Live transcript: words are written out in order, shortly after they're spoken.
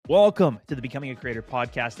Welcome to the Becoming a Creator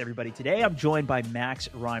podcast, everybody. Today, I'm joined by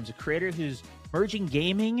Max Rhymes, a creator who's merging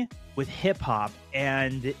gaming with hip hop,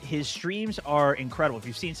 and his streams are incredible. If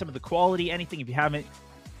you've seen some of the quality, anything, if you haven't,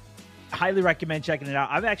 highly recommend checking it out.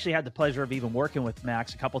 I've actually had the pleasure of even working with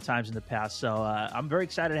Max a couple times in the past, so I'm very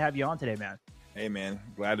excited to have you on today, man. Hey, man,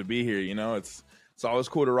 glad to be here. You know, it's always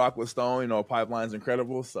cool to rock with Stone. You know, Pipeline's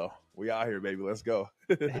incredible, so we out here, baby. Let's go.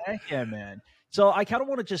 Heck yeah, man. So I kind of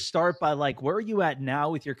want to just start by where are you at now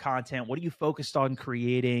with your content? What are you focused on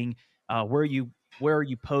creating? Where are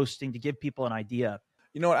you posting to give people an idea?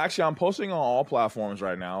 You know, actually, I'm posting on all platforms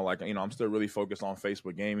right now. I'm still really focused on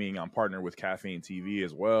Facebook Gaming. I'm partnered with Caffeine TV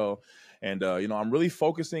as well. And, I'm really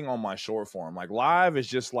focusing on my short form. Live is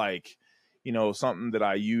just something that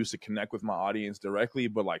I use to connect with my audience directly.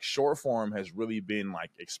 But short form has really been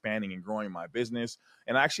expanding and growing my business.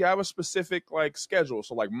 And actually, I have a specific schedule.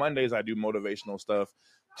 So Mondays, I do motivational stuff.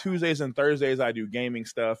 Tuesdays and Thursdays, I do gaming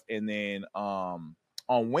stuff. And then on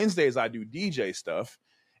Wednesdays, I do DJ stuff.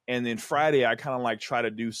 And then Friday, I kind of try to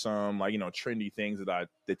do some trendy things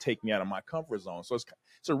that take me out of my comfort zone. So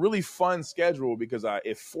it's a really fun schedule because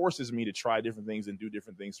it forces me to try different things and do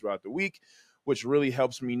different things throughout the week, which really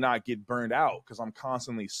helps me not get burned out because I'm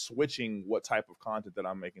constantly switching what type of content that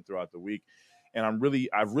I'm making throughout the week. And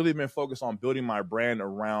I've really been focused on building my brand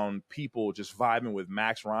around people just vibing with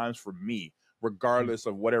Max Rhymes for me, regardless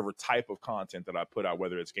of whatever type of content that I put out,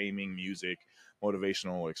 whether it's gaming, music,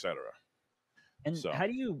 motivational, etc. And how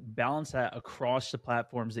do you balance that across the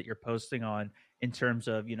platforms that you're posting on in terms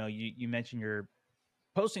of, you mentioned you're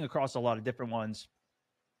posting across a lot of different ones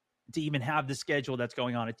to even have the schedule that's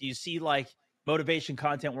going on? Do you see motivation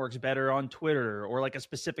content works better on Twitter or a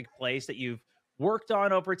specific place that you've worked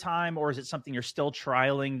on over time? Or is it something you're still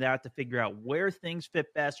trialing that to figure out where things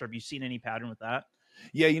fit best? Or have you seen any pattern with that?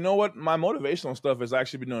 Yeah, you know what? My motivational stuff has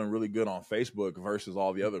actually been doing really good on Facebook versus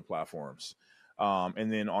all the other platforms.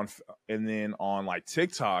 And then on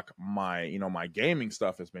TikTok, my gaming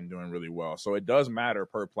stuff has been doing really well. So it does matter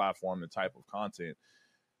per platform, the type of content,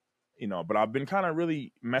 but I've been kind of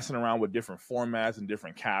really messing around with different formats and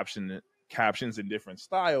different captions and different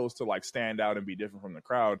styles to stand out and be different from the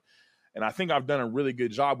crowd. And I think I've done a really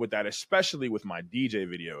good job with that, especially with my DJ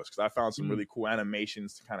videos, because I found some really cool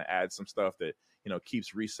animations to kind of add some stuff that,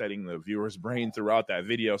 keeps resetting the viewer's brain throughout that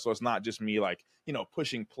video. So it's not just me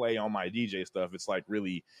pushing play on my DJ stuff. It's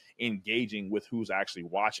really engaging with who's actually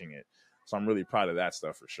watching it. So I'm really proud of that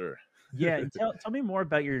stuff for sure. Yeah. Tell me more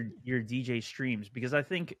about your DJ streams, because I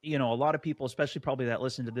think, a lot of people, especially probably that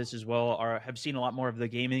listen to this as well, have seen a lot more of the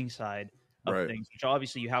gaming side of things, which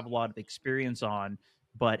obviously you have a lot of experience on.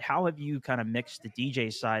 But how have you kind of mixed the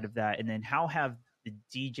DJ side of that? And then how have the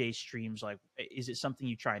DJ streams, is it something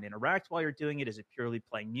you try and interact while you're doing it? Is it purely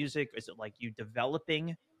playing music? Is it you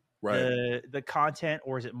developing the content,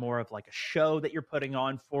 or is it more of a show that you're putting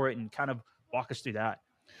on for it? And kind of walk us through that.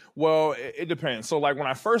 Well, it depends. So when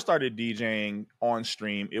I first started DJing on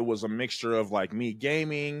stream, it was a mixture of me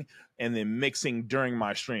gaming and then mixing during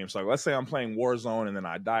my stream. So let's say I'm playing Warzone and then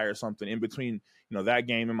I die or something in between, that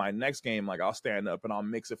game and my next game, I'll stand up and I'll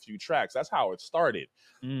mix a few tracks. That's how it started.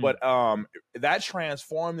 But that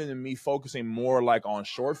transformed into me focusing more on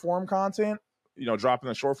short form content, dropping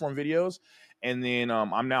the short form videos. And then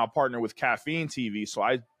I'm now partnered with Caffeine TV. So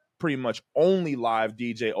I pretty much only live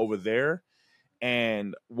DJ over there.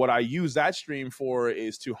 And what I use that stream for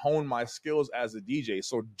is to hone my skills as a DJ.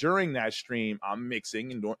 So during that stream, I'm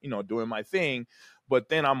mixing and doing my thing. But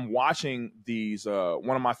then I'm watching these.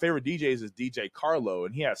 One of my favorite DJs is DJ Carlo,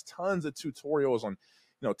 and he has tons of tutorials on,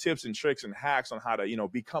 tips and tricks and hacks on how to,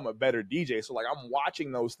 become a better DJ. So I'm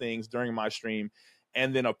watching those things during my stream,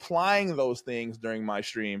 and then applying those things during my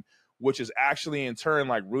stream, which is actually in turn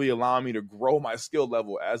really allowing me to grow my skill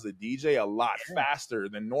level as a DJ a lot faster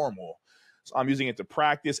than normal. So I'm using it to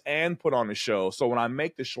practice and put on a show. So when I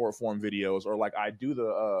make the short form videos, or I do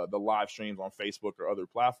the live streams on Facebook or other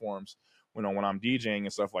platforms, when I'm DJing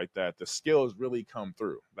and stuff like that, the skills really come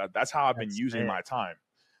through. That's how I've been using my time.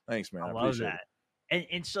 Thanks, man. I love that.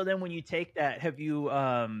 And so then when you take that, have you,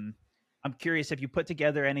 I'm curious, have you put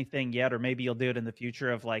together anything yet, or maybe you'll do it in the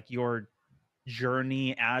future, of your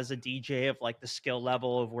journey as a DJ, of the skill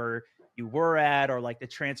level of where you were at, or the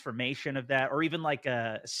transformation of that, or even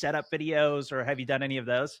setup videos, or have you done any of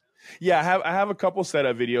those? Yeah, I have a couple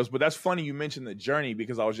setup videos, but that's funny you mentioned the journey,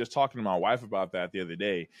 because I was just talking to my wife about that the other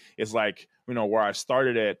day. It's where I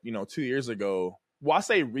started at, 2 years ago. Well, I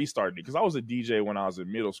say restarted because I was a DJ when I was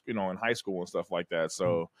in middle school, in high school and stuff like that.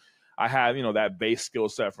 So I had, that base skill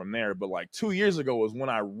set from there. But 2 years ago was when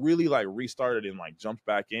I really restarted and jumped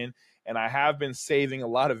back in. And I have been saving a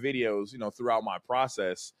lot of videos, throughout my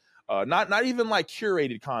process not even like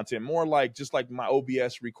curated content, more like just like my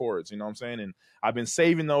OBS records, you know what I'm saying? And I've been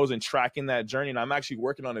saving those and tracking that journey. And I'm actually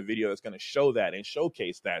working on a video that's going to show that and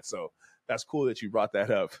showcase that. So that's cool that you brought that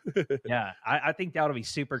up. Yeah, I think that'll be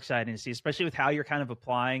super exciting to see, especially with how you're kind of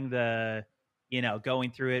applying the,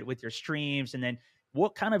 going through it with your streams. And then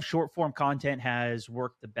what kind of short form content has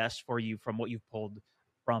worked the best for you from what you've pulled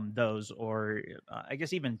from those, or I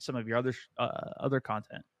guess even some of your other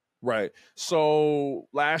content? Right. So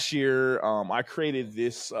last year, I created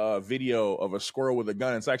this video of a squirrel with a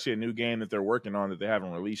gun. It's actually a new game that they're working on that they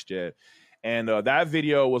haven't released yet. And that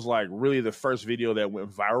video was like really the first video that went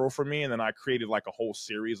viral for me. And then I created like a whole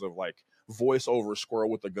series of like voiceover squirrel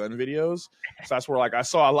with the gun videos. So that's where like I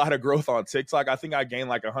saw a lot of growth on TikTok. I think I gained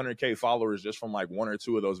like 100K followers just from like one or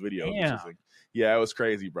two of those videos. Yeah. Like, yeah, it was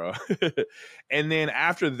crazy, bro. And then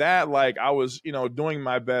after that, like I was, doing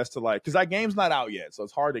my best to like, because that game's not out yet. So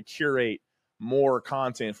it's hard to curate more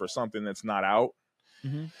content for something that's not out.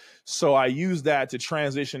 Mm-hmm. So I use that to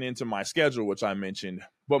transition into my schedule, which I mentioned.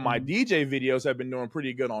 But my DJ videos have been doing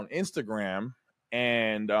pretty good on Instagram.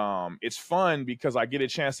 And it's fun because I get a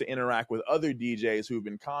chance to interact with other DJs who've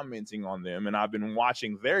been commenting on them. And I've been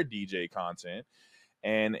watching their DJ content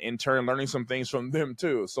and in turn learning some things from them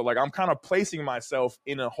too. So like I'm kind of placing myself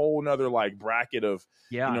in a whole nother like bracket of,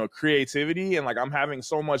 creativity. And like I'm having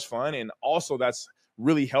so much fun. And also that's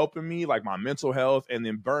really helping me, like my mental health and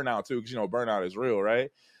then burnout too, because burnout is real, right?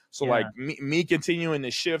 So like me continuing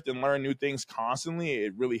to shift and learn new things constantly,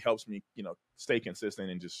 it really helps me, stay consistent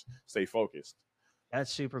and just stay focused.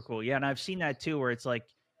 That's super cool. Yeah, and I've seen that too, where it's like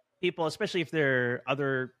people, especially if they're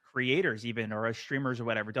other creators even or streamers or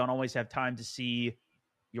whatever, don't always have time to see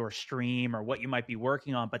your stream or what you might be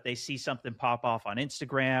working on, but they see something pop off on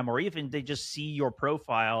Instagram, or even they just see your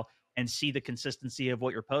profile and see the consistency of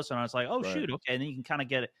what you're posting on. It's like, oh, shoot, okay. And then you can kind of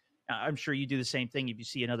get it. I'm sure you do the same thing. If you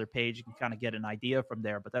see another page, you can kind of get an idea from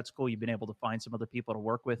there. But that's cool. You've been able to find some other people to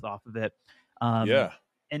work with off of it.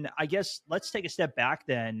 And I guess let's take a step back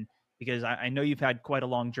then, because I know you've had quite a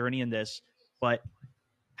long journey in this, but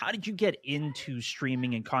how did you get into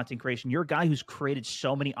streaming and content creation? You're a guy who's created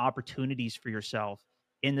so many opportunities for yourself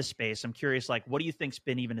in the space. I'm curious, like, what do you think's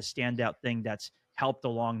been even a standout thing that's helped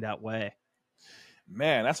along that way?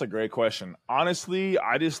 Man, that's a great question. Honestly,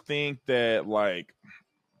 I just think that like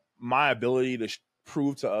my ability to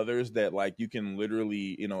prove to others that like you can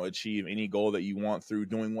literally, achieve any goal that you want through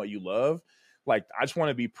doing what you love. Like, I just want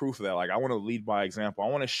to be proof of that. Like, I want to lead by example. I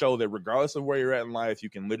want to show that regardless of where you're at in life, you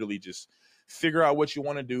can literally just figure out what you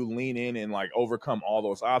want to do, lean in, and like overcome all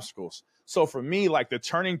those obstacles. So for me, like the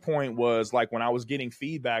turning point was like when I was getting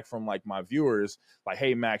feedback from like my viewers, like,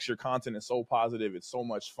 hey, Max, your content is so positive. It's so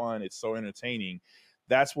much fun. It's so entertaining.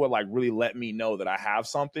 That's what like really let me know that I have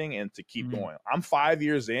something and to keep going. I'm 5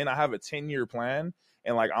 years in. I have a 10-year plan.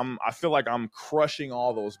 And like I feel like I'm crushing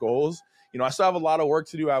all those goals. I still have a lot of work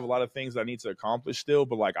to do. I have a lot of things I need to accomplish still,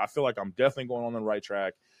 but like I feel like I'm definitely going on the right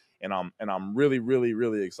track, and I'm really, really,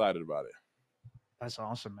 really excited about it. That's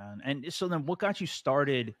awesome, man. And so then what got you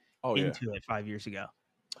started into it 5 years ago?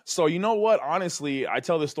 So you know what? Honestly, I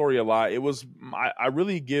tell this story a lot. It was I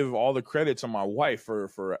really give all the credit to my wife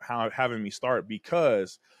for having me start,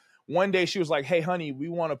 because one day she was like, hey, honey, we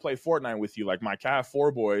want to play Fortnite with you. Like, I have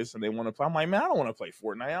 4 boys and they want to play. I'm like, man, I don't want to play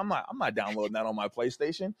Fortnite. I'm not downloading that on my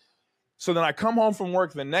PlayStation. So then I come home from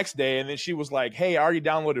work the next day, and then she was like, hey, I already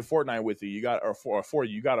downloaded Fortnite with you. You got for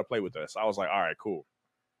you got to play with us. I was like, all right, cool.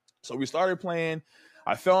 So we started playing.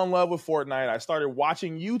 I fell in love with Fortnite. I started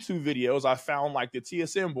watching YouTube videos. I found like the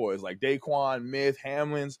TSM boys, like Daquan, Myth,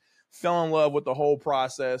 Hamlins, fell in love with the whole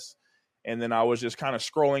process. And then I was just kind of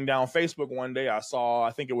scrolling down Facebook one day.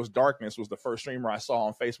 I think it was Darkness was the first streamer I saw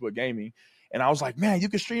on Facebook Gaming. And I was like, man, you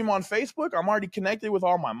can stream on Facebook? I'm already connected with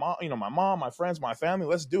all my mom, my friends, my family.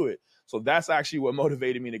 Let's do it. So that's actually what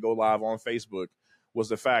motivated me to go live on Facebook, was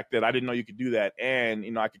the fact that I didn't know you could do that. And,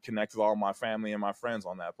 I could connect with all my family and my friends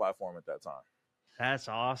on that platform at that time. That's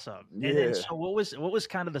awesome. Yeah. And then, so what was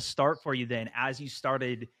kind of the start for you then as you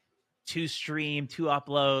started to stream, to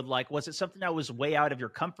upload? Like, was it something that was way out of your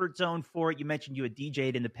comfort zone for it? You mentioned you had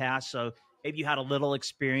DJ'd in the past, so maybe you had a little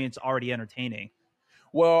experience already entertaining.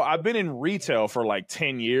 Well, I've been in retail for like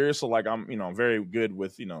 10 years. So like I'm, very good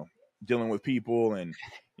with, dealing with people and,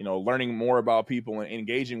 learning more about people and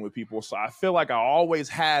engaging with people. So I feel like I always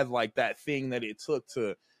had like that thing that it took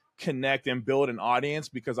to connect and build an audience,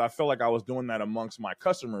 because I feel like I was doing that amongst my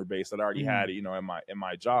customer base that I already had, in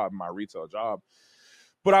my job, my retail job.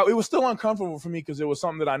 But it was still uncomfortable for me because it was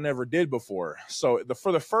something that I never did before. So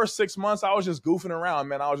for the first 6 months, I was just goofing around,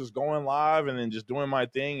 man. I was just going live and then just doing my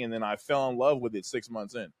thing. And then I fell in love with it 6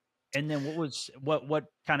 months in. And then what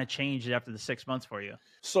kind of changed after the 6 months for you?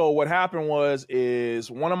 So what happened is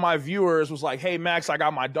one of my viewers was like, "Hey Max, I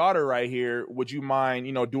got my daughter right here. Would you mind,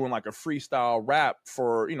 doing like a freestyle rap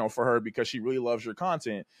for her because she really loves your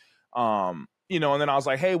content?" And then I was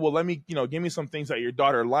like, "Hey, well, let me, give me some things that your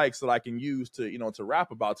daughter likes that I can use to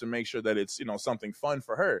rap about to make sure that it's, something fun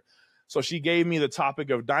for her." So she gave me the topic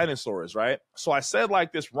of dinosaurs, right? So I said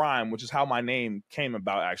like this rhyme, which is how my name came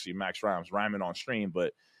about, actually, Max Rhymes, rhyming on stream.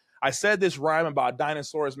 But I said this rhyme about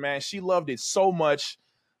dinosaurs, man. She loved it so much.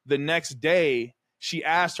 The next day, she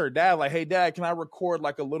asked her dad, like, "Hey, Dad, can I record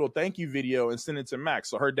like a little thank you video and send it to Max?"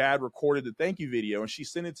 So her dad recorded the thank you video and she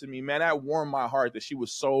sent it to me. Man, that warmed my heart that she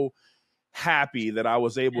was so happy that I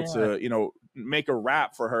was able to, make a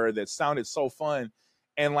rap for her that sounded so fun.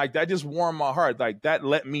 And like that just warmed my heart. Like that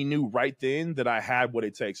let me knew right then that I had what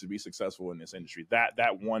it takes to be successful in this industry.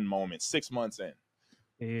 That one moment, 6 months in.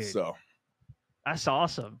 Dude, So that's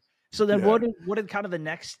awesome. So then, what did kind of the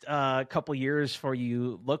next couple years for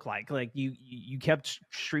you look like? Like you kept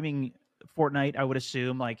streaming Fortnite, I would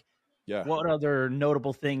assume. Like, what other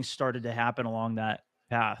notable things started to happen along that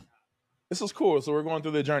path? This is cool. So we're going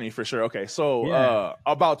through the journey for sure. Okay, so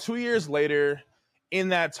about 2 years later, in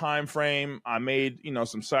that time frame, I made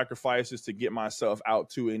some sacrifices to get myself out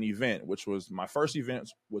to an event, which was my first event,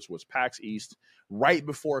 which was PAX East, right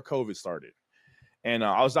before COVID started. And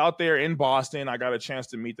I was out there in Boston. I got a chance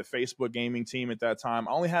to meet the Facebook gaming team at that time.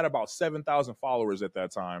 I only had about 7,000 followers at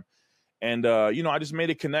that time. And, I just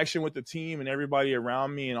made a connection with the team and everybody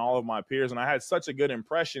around me and all of my peers. And I had such a good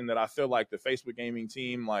impression that I feel like the Facebook gaming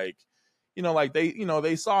team,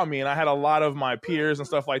 they saw me, and I had a lot of my peers and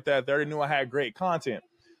stuff like that. They already knew I had great content.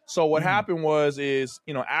 So what happened is,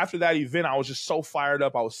 after that event, I was just so fired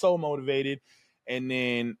up. I was so motivated. And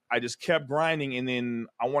then I just kept grinding. And then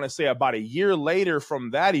I want to say about a year later from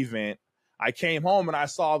that event, I came home and I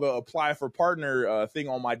saw the apply for partner thing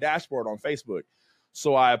on my dashboard on Facebook.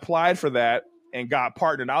 So I applied for that and got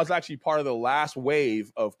partnered. I was actually part of the last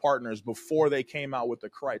wave of partners before they came out with the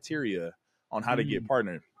criteria on how to get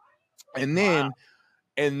partnered. And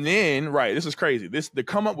then, right, this is crazy. The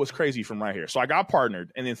come up was crazy from right here. So I got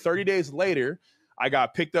partnered. And then 30 days later, I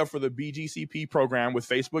got picked up for the BGCP program with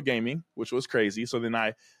Facebook Gaming, which was crazy. So then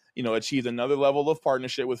I, achieved another level of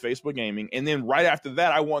partnership with Facebook Gaming. And then right after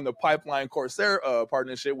that, I won the Pipeline Corsair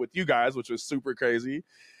partnership with you guys, which was super crazy.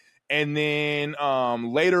 And then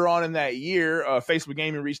later on in that year, Facebook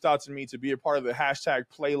Gaming reached out to me to be a part of the hashtag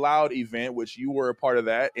Play Loud event, which you were a part of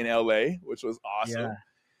that in LA, which was awesome. Yeah.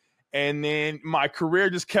 And then my career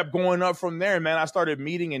just kept going up from there, man. I started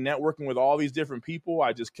meeting and networking with all these different people.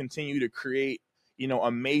 I just continue to create,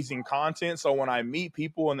 amazing content. So when I meet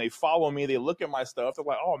people and they follow me, they look at my stuff, they're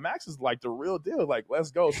like, "Oh, Max is like the real deal. Like,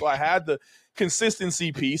 let's go." So I had the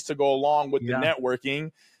consistency piece to go along with the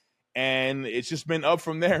networking. And it's just been up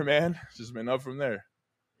from there, man. It's just been up from there.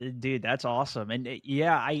 Dude, that's awesome. And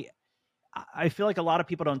I feel like a lot of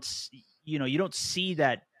people don't, you don't see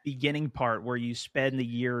that beginning part where you spend the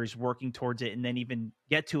years working towards it and then even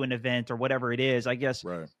get to an event or whatever it is. I guess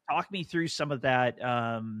talk me through some of that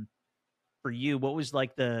for you. What was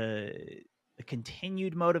like the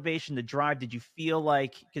continued motivation, the drive? Did you feel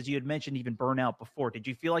like, because you had mentioned even burnout before, did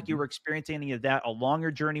you feel like you were experiencing any of that along your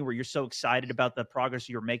journey where you're so excited about the progress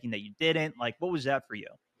you were making that you didn't? Like, what was that for you?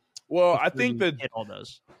 Well, I think that hit all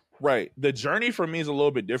those. Right. The journey for me is a little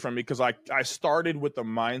bit different because I started with the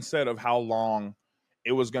mindset of how long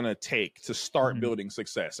it was going to take to start building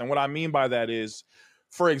success. And what I mean by that is,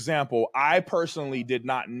 for example, I personally did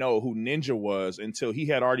not know who Ninja was until he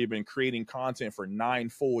had already been creating content for 9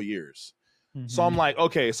 full years. So I'm like,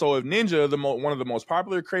 okay, so if Ninja, one of the most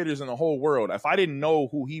popular creators in the whole world, if I didn't know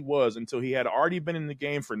who he was until he had already been in the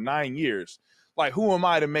game for 9 years, like, who am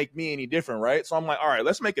I to make me any different, right? So I'm like, all right,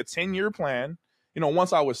 let's make a 10-year plan.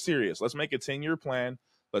 Once I was serious, let's make a 10-year plan.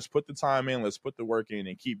 Let's put the time in, let's put the work in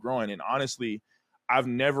and keep growing. And honestly, I've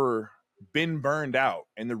never been burned out.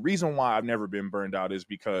 And the reason why I've never been burned out is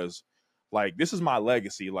because, like, this is my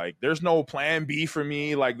legacy. Like, there's no plan B for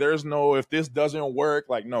me. Like, there's no, if this doesn't work,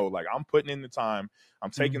 like, no, like, I'm putting in the time,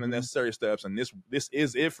 I'm taking the necessary steps, and this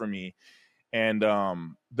is it for me. And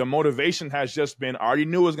the motivation has just been, I already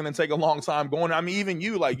knew it was going to take a long time going. I mean, even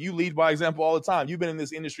you, like, you lead by example all the time. You've been in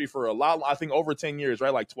this industry for a lot, I think over 10 years,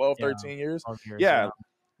 right? Like 12, 13 years. Yeah.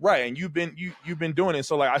 Right. And you've been doing it.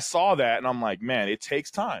 So like, I saw that and I'm like, man, it takes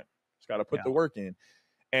time. Just got to put the work in.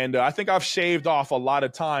 And I think I've shaved off a lot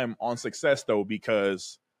of time on success though,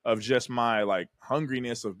 because of just my like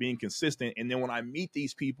hungriness of being consistent. And then when I meet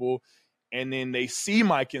these people and then they see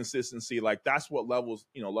my consistency, like that's what levels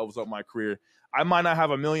up my career. I might not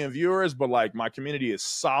have a million viewers, but like my community is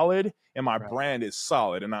solid and my brand is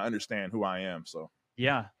solid, and I understand who I am. So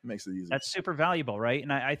yeah, it makes it easy. That's super valuable, right?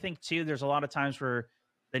 And I think too, there's a lot of times where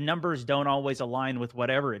the numbers don't always align with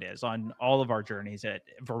whatever it is on all of our journeys at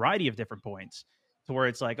a variety of different points, to where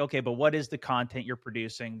it's like, okay, but what is the content you're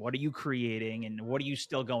producing? What are you creating? And what are you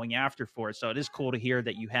still going after for it? So it is cool to hear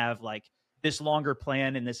that you have like this longer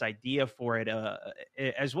plan and this idea for it,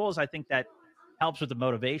 as well as I think that helps with the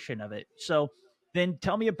motivation of it. So then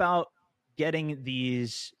tell me about getting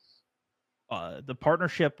these the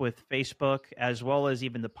partnership with Facebook, as well as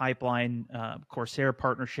even the Pipeline Corsair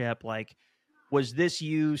partnership. Like, was this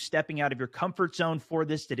you stepping out of your comfort zone for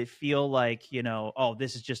this? Did it feel like, oh,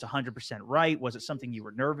 this is just 100% right? Was it something you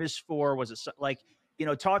were nervous for? Was it like,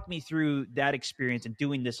 talk me through that experience and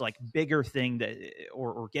doing this like bigger thing that,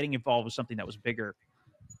 or getting involved with something that was bigger?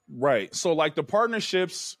 Right. So like the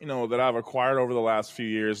partnerships, that I've acquired over the last few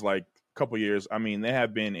years, like a couple years, I mean, they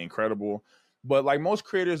have been incredible. But like most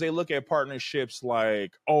creators, they look at partnerships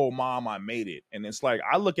like, oh, mom, I made it. And it's like,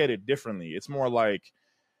 I look at it differently. It's more like,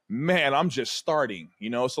 man, I'm just starting,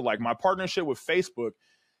 So like my partnership with Facebook,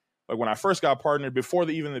 like when I first got partnered before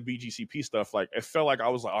even the BGCP stuff, like it felt like I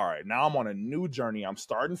was like, all right, now I'm on a new journey. I'm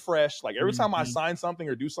starting fresh. Like every time I sign something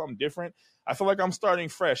or do something different, I feel like I'm starting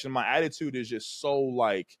fresh. And my attitude is just so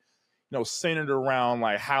like, centered around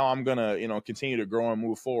like how I'm going to, continue to grow and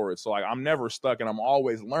move forward. So like I'm never stuck and I'm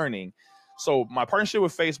always learning. So my partnership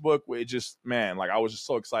with Facebook, it just, man, like I was just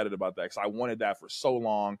so excited about that because I wanted that for so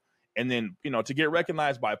long. And then, to get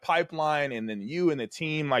recognized by Pipeline and then you and the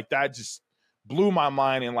team, like that just blew my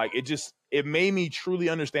mind. And like, it made me truly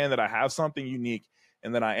understand that I have something unique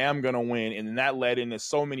and that I am going to win. And then that led into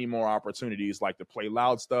so many more opportunities, like the Play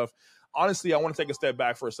Loud stuff. Honestly, I want to take a step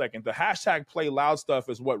back for a second. The hashtag Play Loud stuff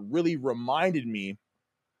is what really reminded me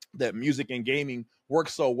that music and gaming work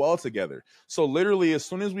so well together. So literally, as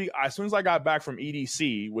soon as I got back from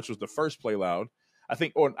EDC, which was the first Play Loud, I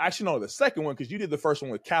think, or actually no, the second one, because you did the first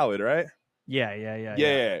one with Khaled, right?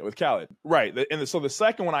 Yeah, with Khaled, right? So the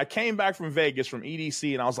second one, I came back from Vegas from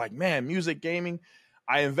EDC, and I was like, man, music gaming.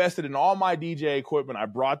 I invested in all my DJ equipment. I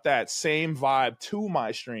brought that same vibe to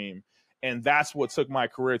my stream, and that's what took my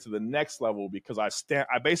career to the next level because I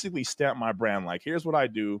basically stamped my brand. Like, here's what I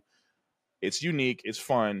do. It's unique. It's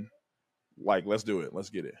fun. Like, let's do it. Let's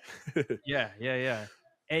get it. Yeah.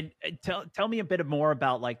 And tell me a bit more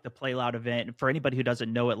about like the Play Loud event. For anybody who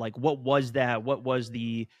doesn't know it, like what was that? What was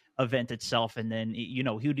the event itself? And then,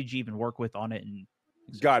 who did you even work with on it? And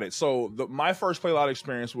got it. So my first Play Loud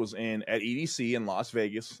experience was at EDC in Las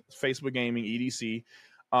Vegas, Facebook Gaming EDC.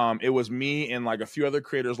 It was me and like a few other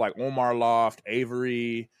creators like Omar Loft,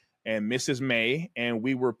 Avery, and Mrs. May. And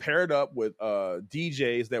we were paired up with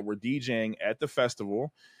DJs that were DJing at the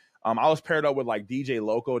festival. I was paired up with like DJ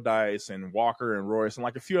Loco Dice and Walker and Royce and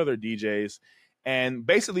like a few other DJs. And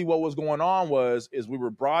basically what was going on is we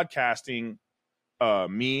were broadcasting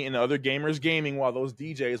me and other gamers gaming while those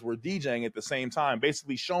DJs were DJing at the same time,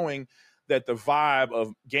 basically showing that the vibe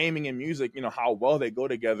of gaming and music, how well they go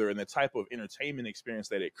together and the type of entertainment experience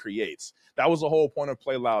that it creates. That was the whole point of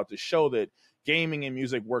Play Loud, to show that gaming and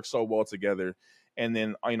music work so well together. And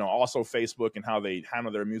then, also Facebook and how they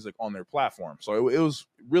handle their music on their platform. So it was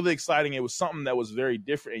really exciting. It was something that was very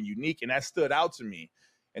different and unique, and that stood out to me.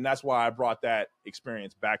 And that's why I brought that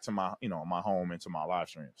experience back to my, my home and to my live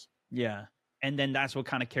streams. Yeah. And then that's what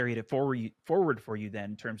kind of carried it forward for you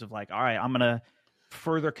then, in terms of like, all right, I'm going to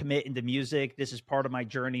further commit into music. This is part of my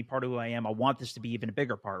journey, part of who I am. I want this to be even a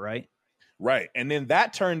bigger part, right? Right. And then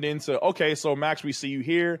that turned into, okay, so Max, we see you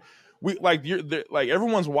here. We like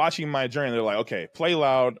everyone's watching my journey. They're like, okay, Play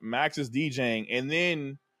Loud, Max is DJing. And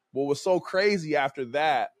then what was so crazy after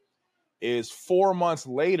that is 4 months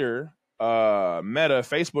later, Meta,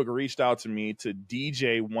 Facebook reached out to me to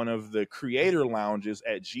DJ one of the creator lounges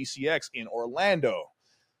at GCX in Orlando.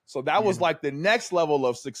 So that was like the next level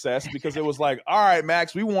of success, because it was like, all right,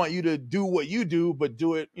 Max, we want you to do what you do, but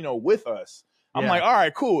do it, with us. I'm like, all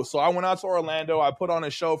right, cool. So I went out to Orlando. I put on a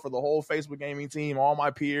show for the whole Facebook gaming team, all my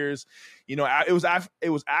peers. It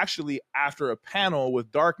was actually after a panel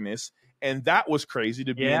with Darkness, and that was crazy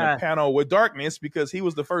to be in a panel with Darkness, because he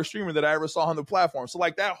was the first streamer that I ever saw on the platform. So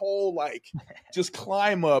like that whole just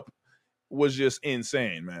climb up was just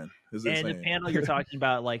insane, man. And the panel you're talking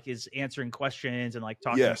about is answering questions and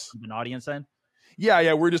talking to an audience then?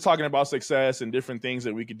 Yeah, we're just talking about success and different things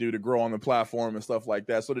that we could do to grow on the platform and stuff like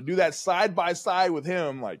that. So to do that side by side with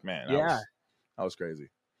him, man, that was crazy.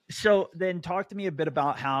 So then talk to me a bit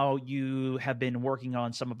about how you have been working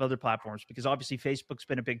on some of other platforms, because obviously Facebook's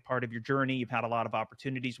been a big part of your journey. You've had a lot of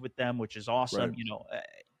opportunities with them, which is Right. awesome.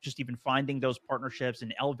 Just even finding those partnerships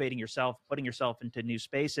and elevating yourself, putting yourself into new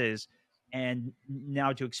spaces, and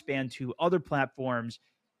now to expand to other platforms.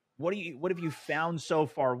 What have you found so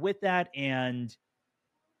far with that? And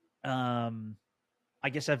um, I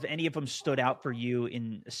guess have any of them stood out for you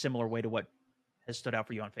in a similar way to what has stood out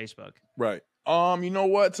for you on Facebook? Right. You know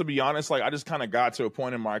what? To be honest, like I just kind of got to a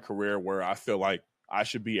point in my career where I feel like I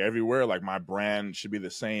should be everywhere. Like my brand should be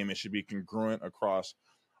the same. It should be congruent across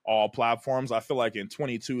all platforms. I feel like in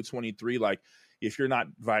 22, 23, like if you're not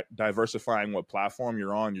diversifying what platform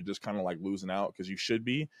you're on, you're just kind of like losing out because you should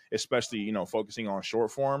be, especially, focusing on short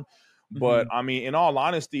form. But Mhm. I mean, in all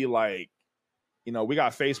honesty, like, we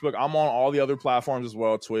got Facebook. I'm on all the other platforms as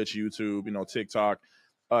well, Twitch, YouTube, TikTok.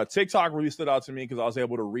 TikTok really stood out to me because I was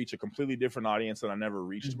able to reach a completely different audience that I never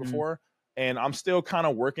reached Mhm. before. And I'm still kind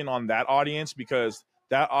of working on that audience because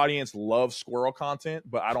that audience loves squirrel content,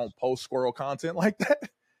 but I don't post squirrel content like that.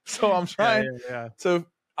 So Yeah, yeah, yeah. to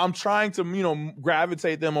I'm trying to,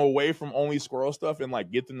 gravitate them away from only squirrel stuff and like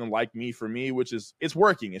get them to like me for me, which is it's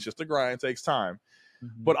working. It's just a grind, it takes time.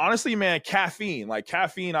 Mhm. But honestly, man, caffeine,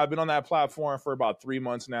 I've been on that platform for about 3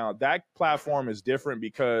 months now. That platform is different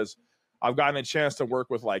because I've gotten a chance to work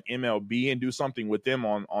with like MLB and do something with them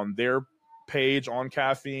on their page on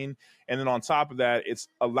caffeine. And then on top of that, it's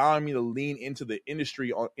allowing me to lean into the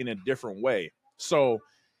industry in a different way. So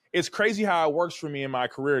it's crazy how it works for me in my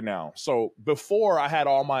career now. So before I had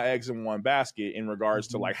all my eggs in one basket in regards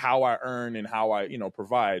to Mhm. like how I earn and how I,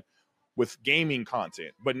 provide with gaming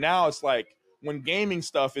content. But now it's like when gaming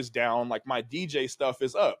stuff is down, like my DJ stuff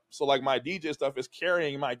is up. So like my DJ stuff is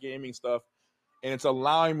carrying my gaming stuff and it's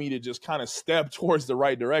allowing me to just kind of step towards the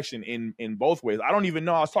right direction in both ways. I don't even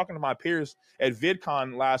know. I was talking to my peers at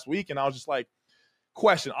VidCon last week and I was just like,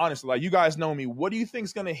 question, honestly, like you guys know me, what do you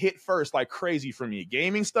think's gonna hit first like crazy for me?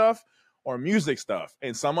 Gaming stuff or music stuff?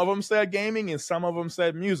 And some of them said gaming and some of them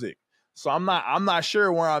said music. So I'm not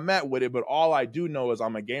sure where I'm at with it, but all I do know is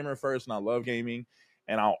I'm a gamer first and I love gaming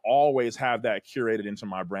and I'll always have that curated into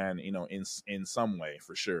my brand, in some way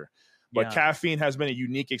for sure. But Yeah. caffeine has been a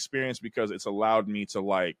unique experience because it's allowed me to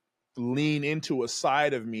like lean into a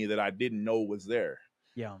side of me that I didn't know was there.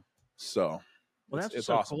 Yeah. So Well, it's that's what's it's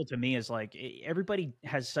so awesome. cool to me is like everybody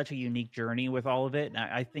has such a unique journey with all of it. And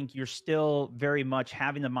I think you're still very much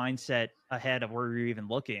having the mindset ahead of where you're even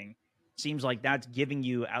looking. Seems like that's giving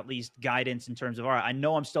you at least guidance in terms of, all right, I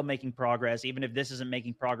know I'm still making progress. Even if this isn't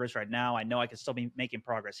making progress right now, I know I can still be making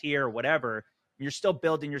progress here or whatever. You're still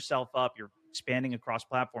building yourself up. You're expanding across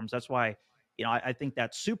platforms. That's why, I think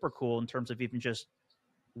that's super cool in terms of even just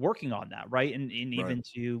working on that, right? And Right. even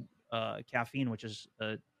to caffeine, which is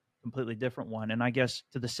a completely different one. And I guess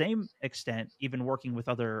to the same extent, even working with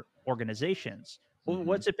other organizations. Mm-hmm.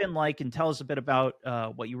 What's it been like? And tell us a bit about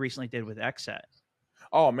what you recently did with XSET.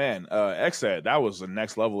 Oh man, XED, that was a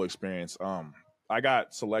next level experience. I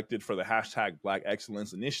got selected for the hashtag Black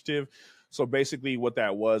Excellence Initiative. So basically, what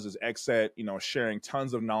that was is XED, sharing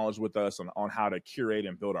tons of knowledge with us on how to curate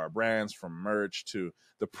and build our brands, from merch to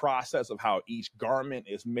the process of how each garment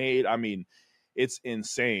is made. I mean, it's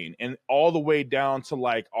insane, and all the way down to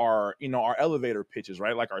like our elevator pitches,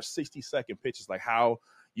 right? Like our 60-second pitches, like how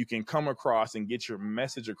you can come across and get your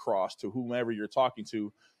message across to whomever you're talking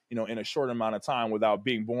to, in a short amount of time without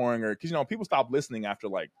being boring, or because people stop listening after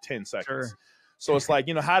like 10 seconds. Sure. So it's like,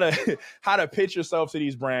 how to how to pitch yourself to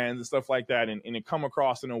these brands and stuff like that, and it come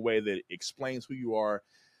across in a way that explains who you are.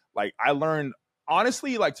 Like I learned,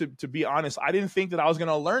 honestly, like to be honest, I didn't think that I was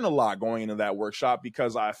gonna learn a lot going into that workshop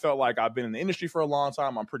because I felt like I've been in the industry for a long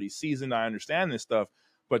time. I'm pretty seasoned, I understand this stuff.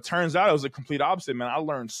 But turns out it was a complete opposite, man. I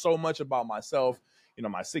learned so much about myself,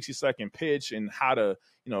 my 60-second pitch and how to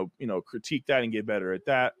critique that and get better at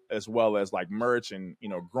that, as well as like merch and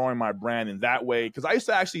growing my brand in that way, because I used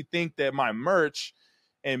to actually think that my merch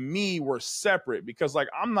and me were separate, because like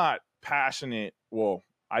I'm not passionate, well,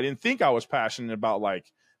 I didn't think I was passionate about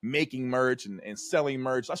like making merch and selling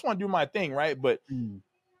merch. I just want to do my thing, right? But Mm.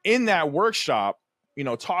 in that workshop,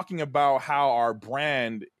 talking about how our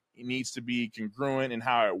brand needs to be congruent and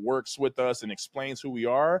how it works with us and explains who we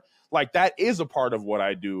are, like that is a part of what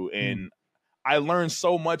I do. Mm. And I learned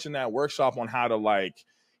so much in that workshop on how to like,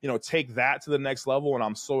 take that to the next level. And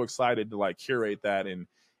I'm so excited to like curate that and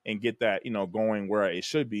get that, going where it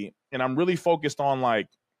should be. And I'm really focused on like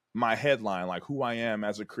my headline, like who I am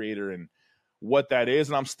as a creator and what that is.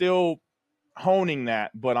 And I'm still honing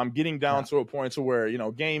that, but I'm getting down Yeah. to a point to where,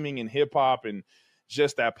 gaming and hip hop and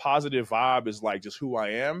just that positive vibe is like just who I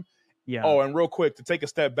am. Yeah. Oh, and real quick, to take a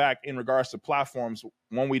step back in regards to platforms,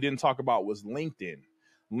 one we didn't talk about was LinkedIn.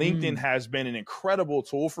 LinkedIn has been an incredible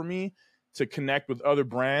tool for me to connect with other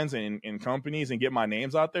brands and companies and get my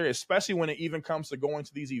names out there, especially when it even comes to going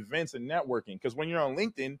to these events and networking. Because when you're on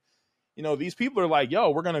LinkedIn, you know, these people are like, yo,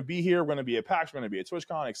 we're going to be here. We're going to be at PAX. We're going to be at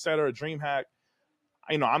TwitchCon, et cetera, DreamHack.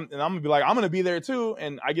 You know, I'm going to be like, I'm going to be there too.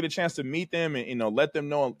 And I get a chance to meet them and, you know, let them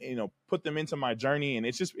know, you know, put them into my journey. And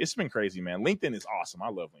it's been crazy, man. LinkedIn is awesome. I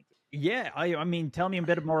love LinkedIn. Yeah, I mean, tell me a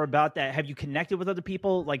bit more about that. Have you connected with other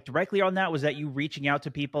people like directly on that? Was that you reaching out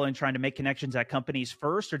to people and trying to make connections at companies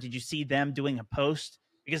first, or did you see them doing a post?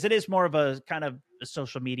 Because it is more of a kind of a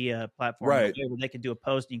social media platform, Right? where they can do a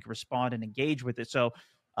post and you can respond and engage with it. So,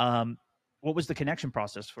 what was the connection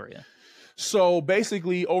process for you? So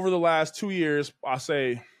basically, over the last 2 years, I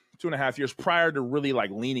say 2.5 years prior to really like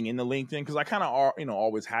leaning into LinkedIn, because I kind of, you know,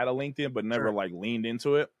 always had a LinkedIn, but never like leaned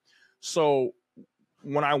into it. So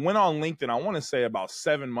when I went on LinkedIn, I want to say about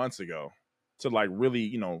 7 months ago, to like really,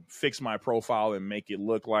 you know, fix my profile and make it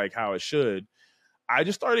look like how it should, I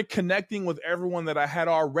just started connecting with everyone that I had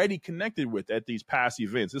already connected with at these past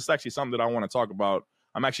events. This is actually something that I want to talk about.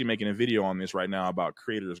 I'm actually making a video on this right now about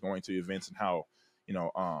creators going to events and how, you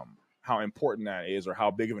know, how important that is, or how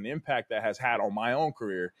big of an impact that has had on my own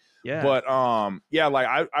career. Yeah. But yeah,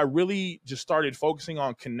 like I really just started focusing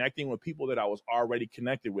on connecting with people that I was already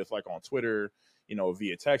connected with, like on Twitter, you know,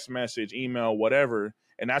 via text message, email, whatever.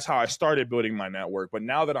 And that's how I started building my network. But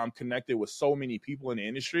now that I'm connected with so many people in the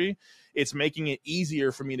industry, it's making it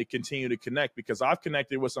easier for me to continue to connect, because I've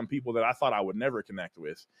connected with some people that I thought I would never connect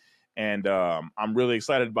with. And I'm really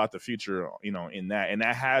excited about the future, you know, in that. And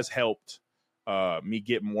that has helped me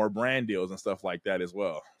get more brand deals and stuff like that as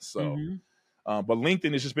well. So, but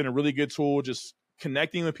LinkedIn has just been a really good tool, just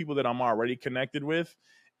connecting with people that I'm already connected with,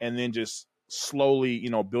 and then just slowly, you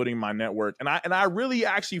know, building my network. And I really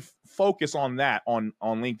actually focus on that on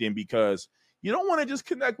LinkedIn, because you don't want to just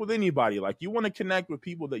connect with anybody. Like, you want to connect with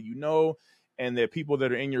people that you know, and that people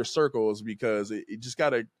that are in your circles, because it just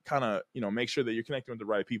got to kind of, you know, make sure that you're connecting with the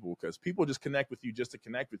right people, because people just connect with you just to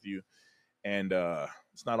connect with you. And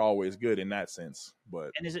it's not always good in that sense.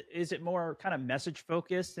 But And is it more kind of message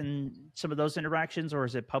focused in some of those interactions, or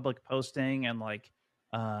is it public posting and like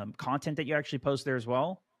content that you actually post there as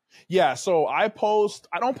well? yeah, so I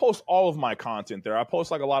don't post all of my content there. I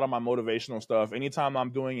post like a lot of my motivational stuff. Anytime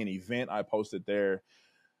I'm doing an event, I post it there.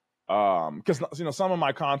 Because, you know, some of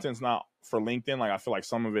my content's not for LinkedIn. Like, I feel like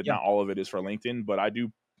some of it, Yeah. not all of it, is for LinkedIn. But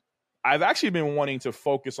I've actually been wanting to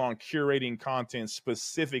focus on curating content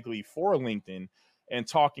specifically for LinkedIn and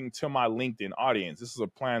talking to my LinkedIn audience. This is a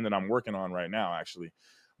plan that I'm working on right now, actually.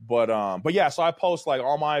 But yeah, so I post like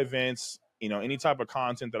all my events, you know, any type of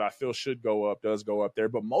content that I feel should go up does go up there.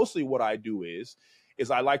 But mostly what I do is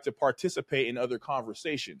I like to participate in other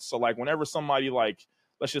conversations. So like, whenever somebody, like,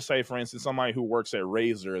 let's just say, for instance, somebody who works at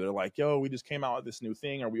Razer, they're like, yo, we just came out with this new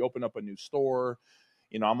thing, or we opened up a new store.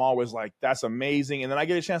 You know, I'm always like, that's amazing. And then I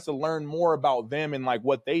get a chance to learn more about them and like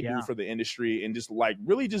what they do for the industry, and just like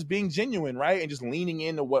really just being genuine, right? And just leaning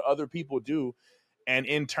into what other people do. And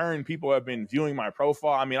in turn, people have been viewing my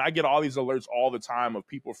profile. I mean, I get all these alerts all the time of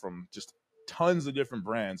people from just tons of different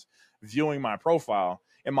brands viewing my profile.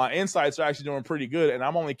 And my insights are actually doing pretty good. And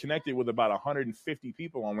I'm only connected with about 150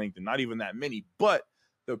 people on LinkedIn, not even that many. But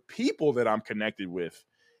the people that I'm connected with,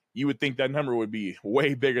 you would think that number would be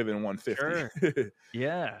way bigger than 150. Sure.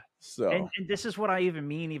 Yeah. So, And this is what I even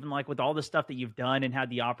mean, even like with all the stuff that you've done and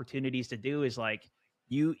had the opportunities to do, is like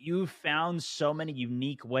you've found so many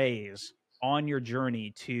unique ways on your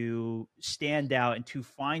journey to stand out and to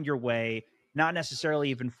find your way, not necessarily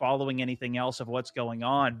even following anything else of what's going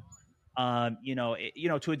on.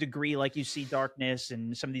 To a degree, like you see Darkness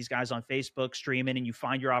and some of these guys on Facebook streaming, and you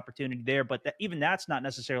find your opportunity there. But even that's not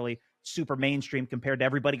necessarily super mainstream compared to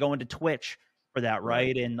everybody going to Twitch for that,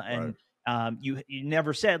 right? You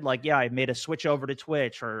never said like, yeah, I made a switch over to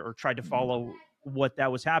Twitch, or tried to follow what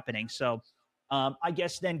that was happening. So I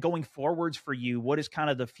guess then going forwards for you, what is kind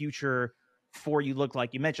of the future for you look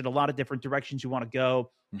like? You mentioned a lot of different directions you want to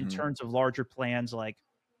go in terms of larger plans. Like,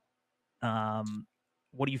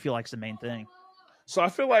 what do you feel like is the main thing? So I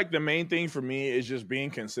feel like the main thing for me is just being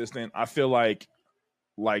consistent. I feel like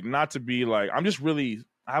not to be like,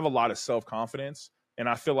 I have a lot of self-confidence, and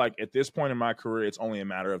I feel like at this point in my career, it's only a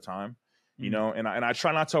matter of time, you know, and I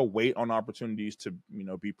try not to wait on opportunities to, you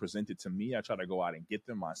know, be presented to me. I try to go out and get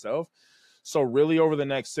them myself. So really, over the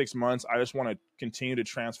next 6 months, I just want to continue to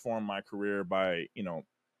transform my career by, you know,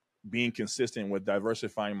 being consistent with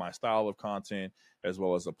diversifying my style of content, as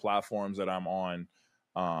well as the platforms that I'm on.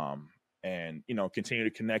 And, you know, continue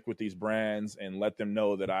to connect with these brands and let them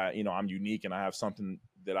know that I'm unique and I have something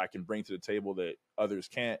that I can bring to the table that others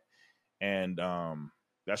can't. And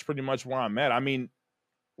that's pretty much where I'm at. I mean,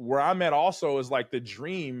 where I'm at also is like the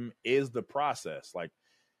dream is the process. Like,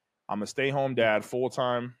 I'm a stay-home dad,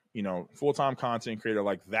 full-time content creator.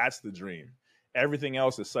 Like, that's the dream. Everything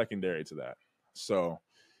else is secondary to that. So,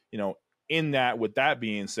 with that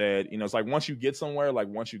being said, it's like once you get somewhere, like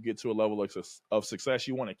once you get to a level of success,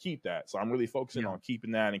 you want to keep that. So I'm really focusing on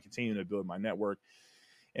keeping that and continuing to build my network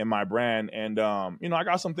and my brand. And, I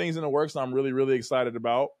got some things in the works that I'm really, really excited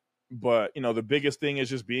about. But, the biggest thing is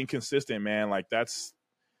just being consistent, man. Like, that's,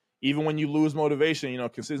 even when you lose motivation,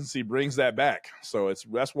 consistency brings that back. So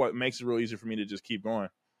that's what makes it real easy for me to just keep going.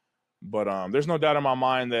 But there's no doubt in my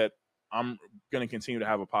mind that I'm going to continue to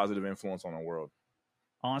have a positive influence on the world.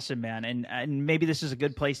 Awesome, man. And maybe this is a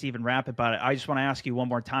good place to even wrap it, but I just want to ask you one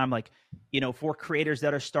more time, like, for creators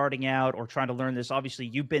that are starting out or trying to learn this, obviously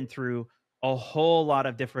you've been through a whole lot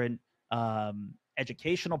of different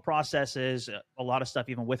educational processes, a lot of stuff,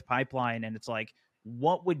 even with Pipeline. And it's like,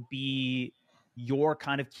 what would be your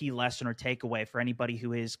kind of key lesson or takeaway for anybody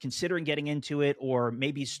who is considering getting into it, or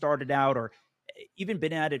maybe started out or even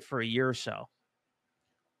been at it for a year or so?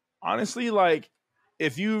 Honestly, like,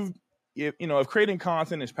 if creating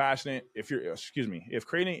content is passionate, if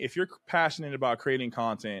you're passionate about creating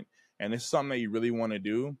content and it's something that you really want to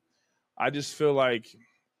do, I just feel like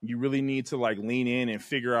you really need to like lean in and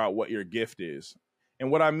figure out what your gift is. And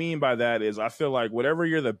what I mean by that is I feel like whatever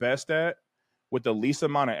you're the best at with the least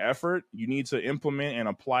amount of effort, you need to implement and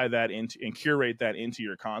apply that and curate that into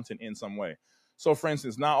your content in some way. So for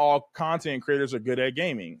instance, not all content creators are good at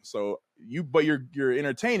gaming. But you're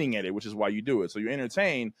entertaining at it, which is why you do it. So you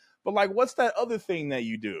entertain, but like, what's that other thing that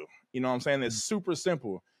you do? You know what I'm saying? That's super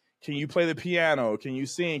simple. Can you play the piano? Can you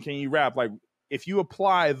sing? Can you rap? Like, if you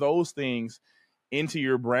apply those things into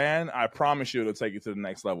your brand, I promise you it'll take you to the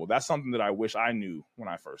next level. That's something that I wish I knew when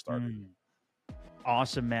I first started.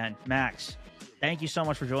 Awesome, man. Max, thank you so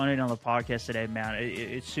much for joining on the podcast today, man.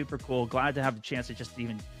 It's super cool. Glad to have the chance to just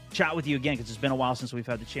even chat with you again, because it's been a while since we've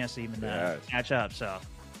had the chance to even catch up. So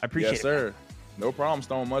I appreciate it. Yes, sir. No problem,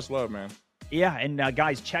 Stone. Much love, man. Yeah, and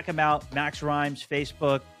guys, check him out. Max Rhymes,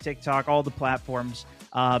 Facebook, TikTok, all the platforms.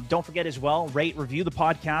 Don't forget as well, rate, review the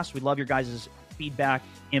podcast. We love your guys' feedback,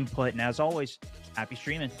 input, and as always, happy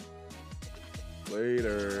streaming.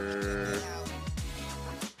 Later.